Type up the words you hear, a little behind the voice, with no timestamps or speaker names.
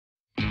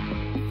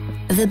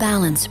The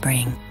balance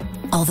spring.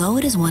 Although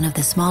it is one of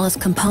the smallest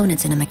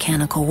components in a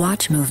mechanical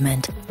watch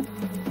movement,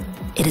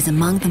 it is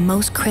among the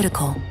most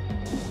critical,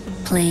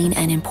 playing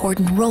an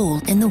important role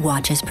in the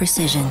watch's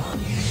precision.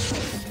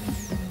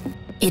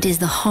 It is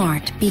the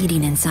heart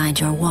beating inside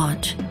your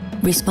watch,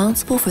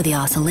 responsible for the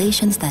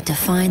oscillations that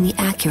define the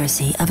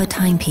accuracy of a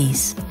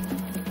timepiece.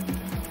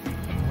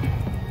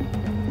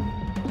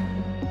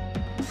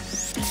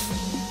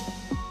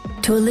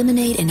 To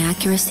eliminate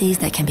inaccuracies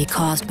that can be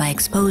caused by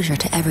exposure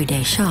to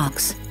everyday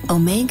shocks,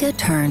 Omega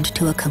turned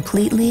to a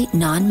completely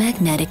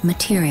non-magnetic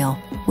material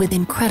with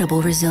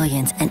incredible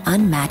resilience and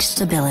unmatched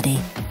stability: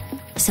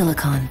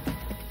 silicon.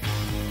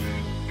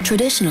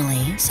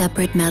 Traditionally,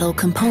 separate metal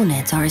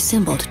components are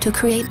assembled to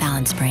create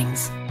balance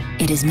springs.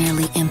 It is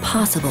nearly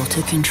impossible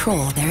to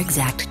control their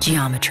exact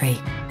geometry.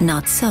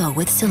 Not so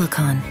with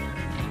silicon.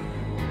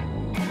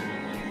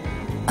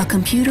 A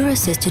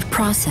computer-assisted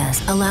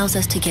process allows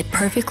us to get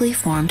perfectly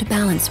formed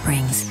balance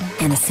springs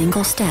in a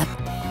single step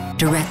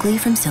directly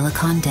from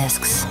silicon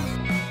discs.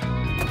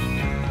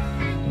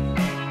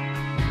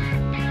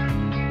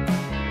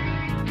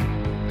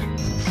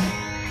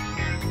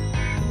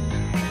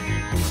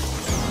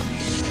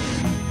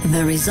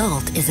 The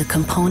result is a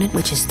component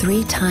which is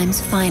 3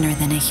 times finer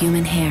than a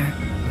human hair.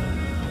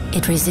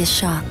 It resists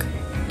shock,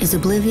 is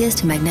oblivious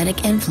to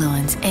magnetic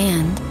influence,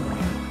 and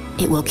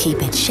it will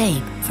keep its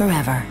shape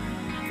forever.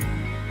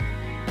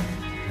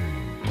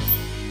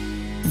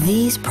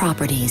 These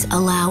properties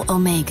allow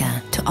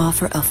Omega to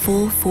offer a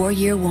full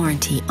 4-year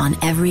warranty on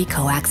every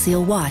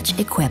coaxial watch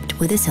equipped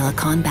with a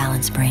silicon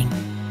balance spring.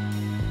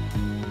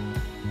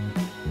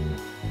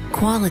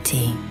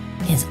 Quality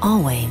is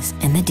always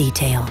in the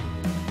detail.